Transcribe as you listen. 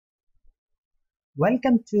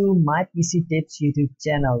Welcome to my PC Tips YouTube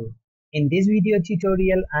channel. In this video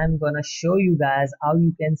tutorial, I'm gonna show you guys how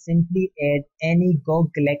you can simply add any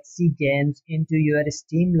GOG Galaxy games into your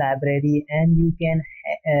Steam library, and you can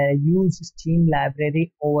use Steam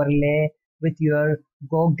library overlay with your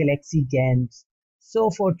GOG Galaxy games. So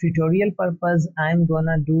for tutorial purpose, I'm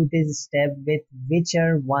gonna do this step with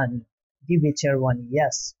Witcher 1, the Witcher 1,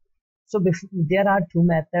 yes. So there are two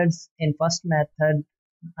methods. In first method,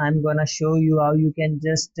 I'm gonna show you how you can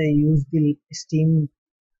just use the Steam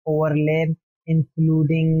overlay,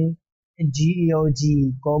 including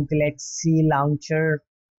GOG Galaxy Launcher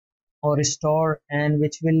or Store, and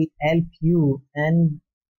which will help you and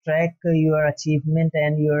track your achievement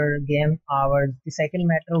and your game hours. The second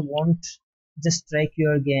method won't just track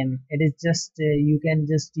your game. It is just you can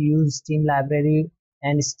just use Steam library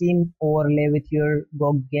and Steam overlay with your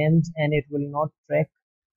GOG games, and it will not track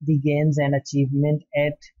the games and achievement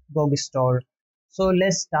at GOG Store. So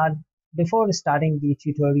let's start. Before starting the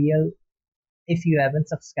tutorial, if you haven't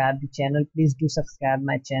subscribed the channel, please do subscribe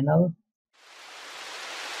my channel.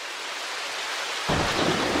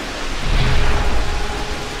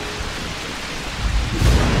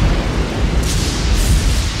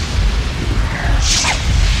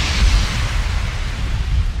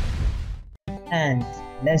 And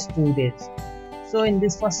let's do this. So in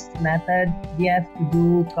this first method, we have to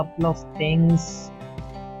do a couple of things,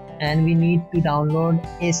 and we need to download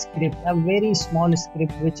a script, a very small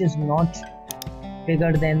script which is not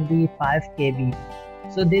bigger than the 5 KB.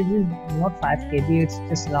 So this is not 5 KB, it's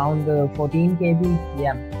just around 14 KB.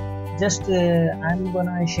 Yeah, just I'm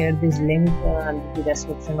gonna share this link in the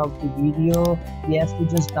description of the video. We have to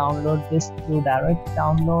just download this through direct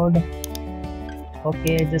download.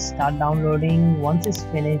 Okay, just start downloading. Once it's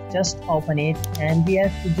finished, just open it, and we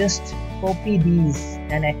have to just copy these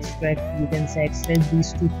and extract, you can say extract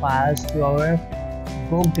these two files to our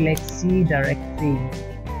GOG Galaxy directory.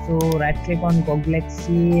 So right click on GOG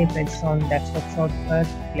Galaxy, press on desktop shortcut,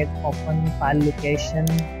 click open file location,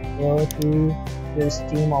 go to your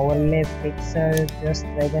SteamOverlayFix, just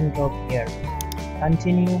drag and drop here,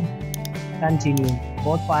 continue.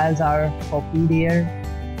 Both files are copied here.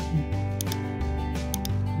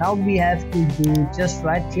 Now we have to do just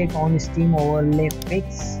right click on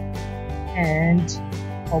SteamOverlayFix and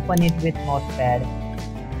open it with Notepad.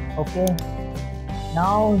 Okay,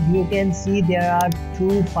 now you can see there are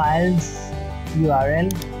two files URL.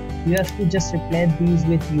 You have to just replace these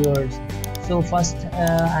with yours. So first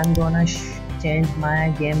I'm gonna change my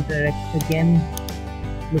game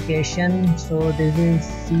location. So this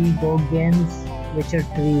is GOG Games Witcher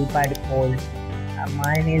 3 by default.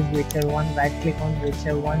 Mine is Witcher 1. Right click on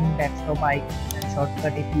Witcher 1 desktop icon and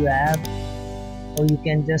shortcut if you have, or you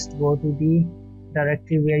can just go to the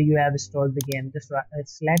directory where you have stored the game. Just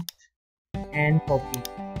select and copy.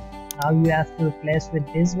 Now you have to replace with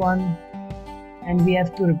this one, and we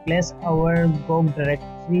have to replace our GOG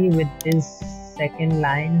directory with this second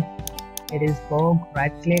line. It is GOG.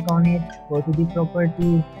 Right click on it, go to the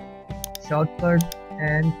property, shortcut,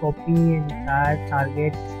 and copy entire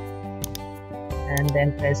target, and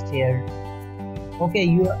then press here. Okay,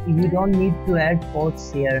 you don't need to add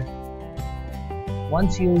ports here.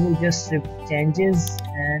 Once you will just changes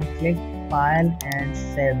and click file and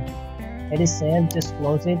save. It is saved, just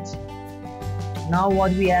close it. Now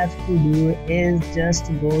what we have to do is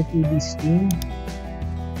just go to the Steam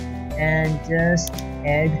and just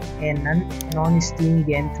add a non-Steam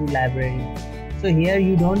game to library. So here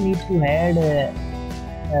you don't need to add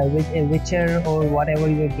with a Witcher or whatever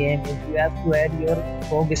your game is. You have to add your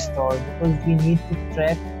GOG store, because we need to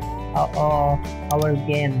track our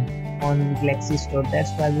game on Galaxy Store. That's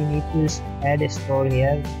why we need to add a store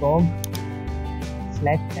here. GOG,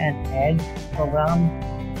 select and add program.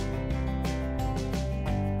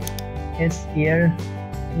 It's here.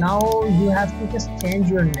 Now you have to just change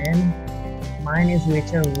your name. Mine is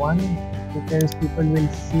Witcher 1 because people will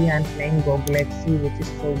see I'm playing GOG Galaxy, which is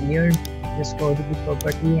so weird. Just go to the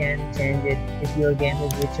property and change it. If your game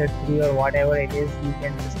is Witcher 3 or whatever it is, you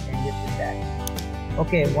can just change it with that.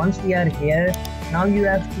 Okay, once we are here, now you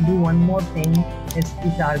have to do one more thing. It's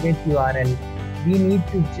the target URL. We need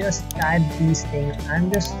to just type these things. I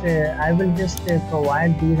will just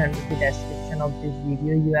provide these under the description of this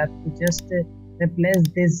video. You have to just replace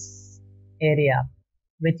this area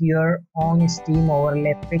with your own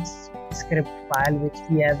SteamOverlayFix script file, which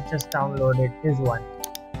we have just downloaded, this one.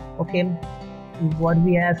 Okay, what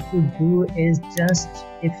we have to do is just,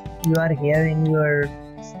 if you are here in your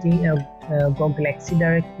Steam GOG Galaxy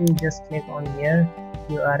directory, just click on here,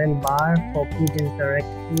 URL bar, copy this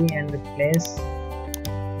directory and replace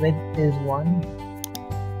with this one.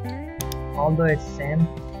 although it's same,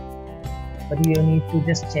 but you need to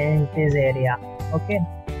just change this area. Okay,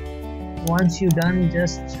 once you done,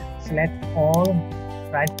 just select all,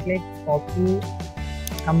 right click, copy,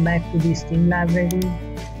 come back to the Steam library,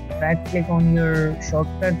 right click on your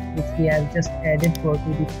shortcut which we have just added, go to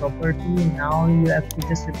the property. Now you have to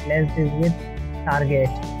just replace this with target.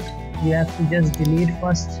 You have to just delete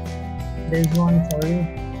first this one, sorry,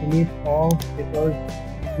 delete all because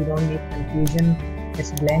you don't need confusion.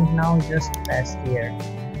 It's blank now, just press here.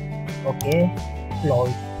 Okay,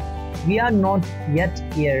 close. We are not yet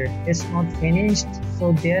here, it's not finished,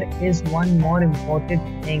 so there is one more important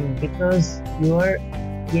thing, because your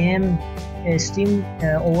game Steam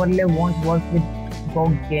overlay won't work with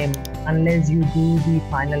GOG Game unless you do the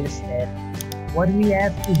final step. What we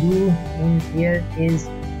have to do in here is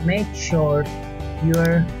make sure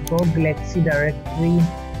your GOG Galaxy Directory,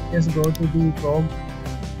 just go to the GOG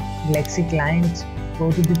Galaxy client,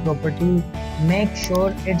 go to the property, make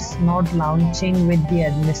sure it's not launching with the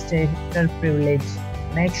administrator privilege,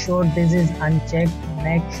 make sure this is unchecked,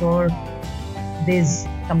 make sure this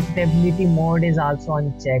compatibility mode is also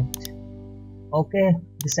unchecked. Okay,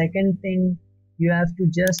 the second thing, you have to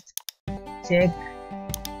just check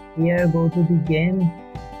here, go to the game.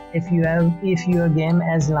 If your game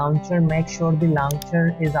has launcher, make sure the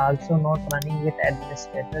launcher is also not running with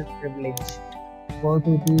administrator privilege. Go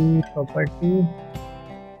to the property.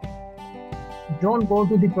 Don't go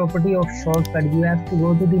to the property of shortcut, you have to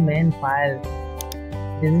go to the main file.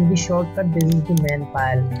 This is the shortcut, this is the main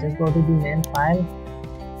file. Just go to the main file,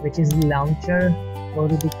 which is the launcher. Go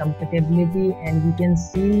to the compatibility, and you can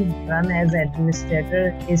see run as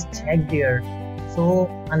administrator is checked here. So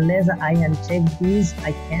unless I uncheck these,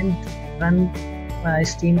 I can't run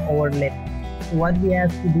Steam overlay. So what we have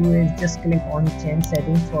to do is just click on change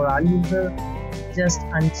settings for all users. Just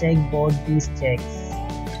uncheck both these checks.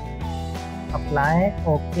 Apply,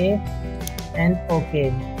 OK, and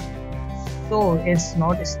OK. So it's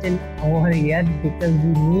not still over yet, because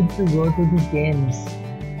we need to go to the Games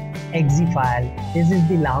Exe file. This is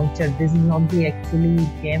the launcher, this is not the actually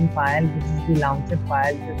game file, this is the launcher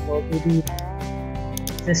file. Just go to the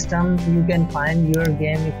system, you can find your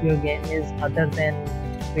game. If your game is other than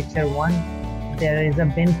Witcher 1, there is a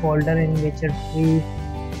bin folder in Witcher 3,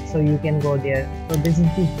 so you can go there. So this is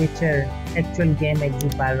the Witcher actual game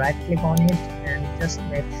exe file. Right click on it and just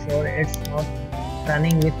make sure it's not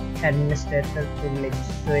running with administrator privilege.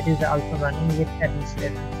 So it is also running with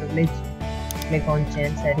administrator privilege. Click on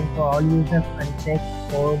change setting for all users, uncheck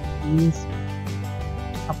for these,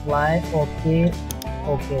 apply, OK,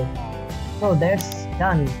 OK. So that's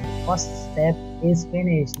done. First step is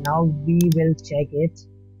finished. Now we will check it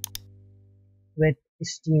with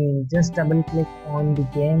Steam. Just double click on the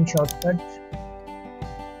game shortcut.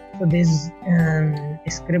 So this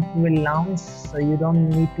script will launch, so you don't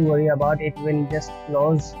need to worry about it. Will just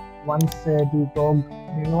close once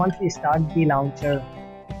once we start the launcher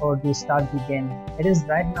or we start the game. It is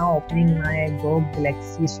right now opening my GOG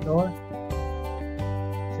Galaxy store,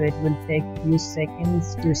 so it will take few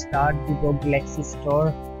seconds to start the GOG Galaxy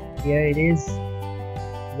store. Here it is.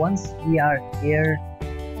 Once we are here,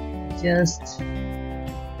 just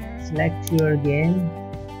select your game,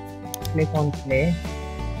 click on play.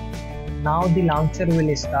 Now the launcher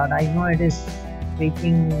will start. I know it is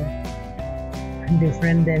freaking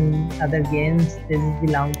different than other games. This is the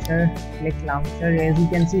launcher. Click launcher. As you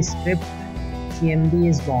can see, script CMD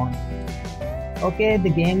is gone. Okay, the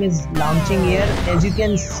game is launching here. As you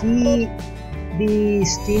can see, the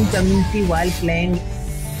Steam community while playing,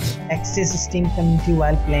 access Steam community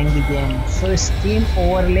while playing the game. So Steam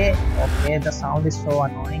overlay. Okay, the sound is so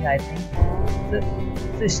annoying, I think.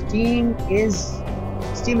 So Steam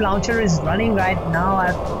launcher is running right now. I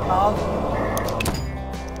have to talk.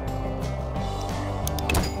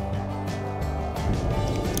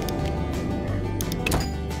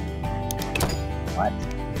 What?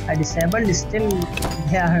 I disabled still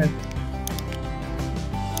there.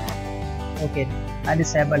 Okay, I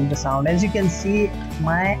disabled the sound. As you can see,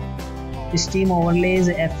 my Steam overlay is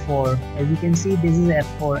F4. As you can see, this is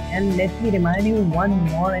F4. And let me remind you one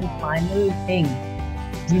more and final thing.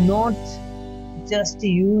 Do not just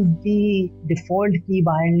use the default key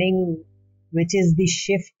binding, which is the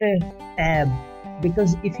shift tab,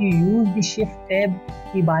 because if you use the shift tab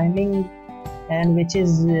key binding, and which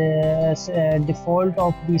is default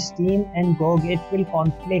of the Steam and GOG, it will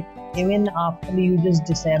conflict even after you just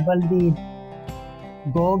disable the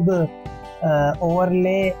GOG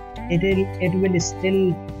overlay. It will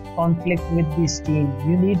still conflict with the Steam.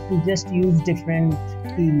 You need to just use different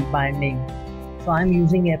key binding. So I'm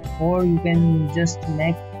using F4. You can just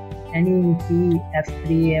make any key,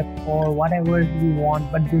 F3, F4, whatever you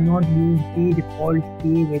want, but do not use the default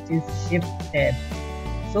key, which is Shift Tab.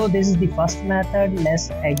 So this is the first method. Let's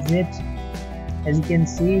exit. As you can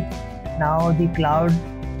see, now the cloud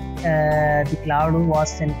was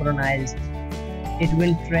synchronized. It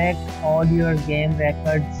will track all your game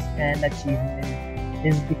records and achievements.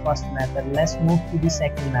 This is the first method. Let's move to the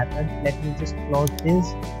second method. Let me just close this.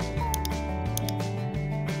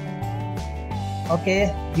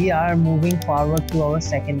 Okay, we are moving forward to our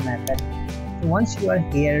second method. So once you are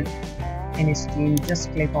here in Steam,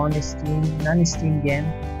 just click on Steam, non-Steam game,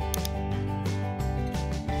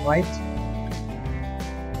 right?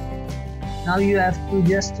 Now you have to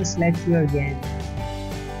just select your game.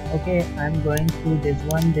 Okay, I'm going to this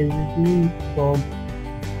one. This is the GOG,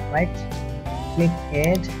 right? Click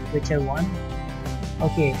add whichever one.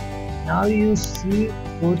 Okay, now you see,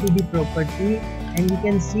 go to the property and you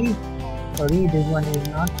can see, sorry, this one is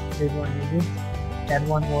not, this one is it, that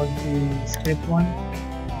one was the script one.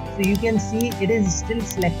 So you can see it is still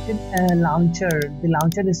selected launcher. The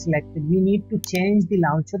launcher is selected. We need to change the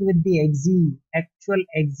launcher with the actual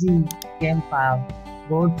exe game file.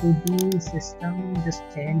 Go to the system, just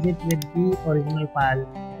change it with the original file.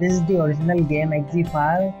 This is the original Game Exe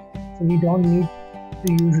file, so we don't need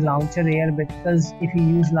to use launcher here, because if you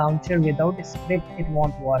use launcher without a script, it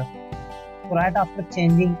won't work. So right after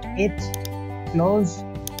changing it, close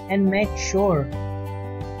and make sure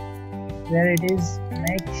where it is,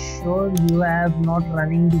 make sure you have not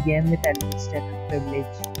running the game with administrator privilege.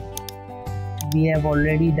 We have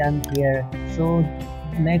already done here, so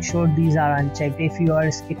make sure these are unchecked. If you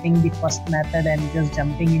are skipping the first method and just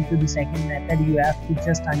jumping into the second method, you have to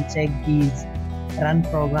just uncheck these. Run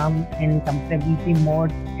program in compatibility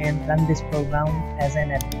mode and run this program as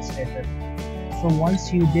an administrator. So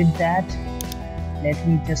once you did that, let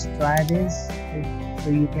me just try this. So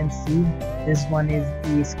you can see this one is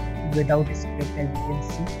the without a script, as you can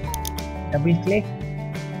see. Double click,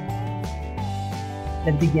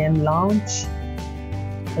 let the game launch.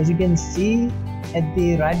 As you can see at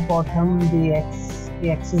the right bottom, the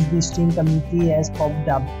access the Steam community has popped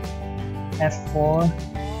up. F4,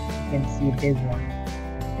 you can see this one.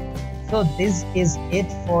 So this is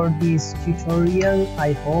it for this tutorial.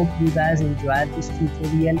 I hope you guys enjoyed this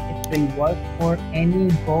tutorial. It will work for any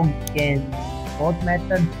GOG games. Both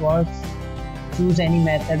methods works. Choose any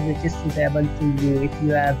method which is suitable to you. If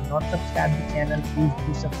you have not subscribed to the channel, please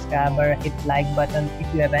do subscribe or hit like button.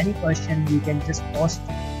 If you have any question, you can just post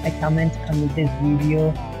a comment under this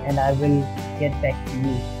video and I will get back to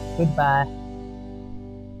you. Goodbye.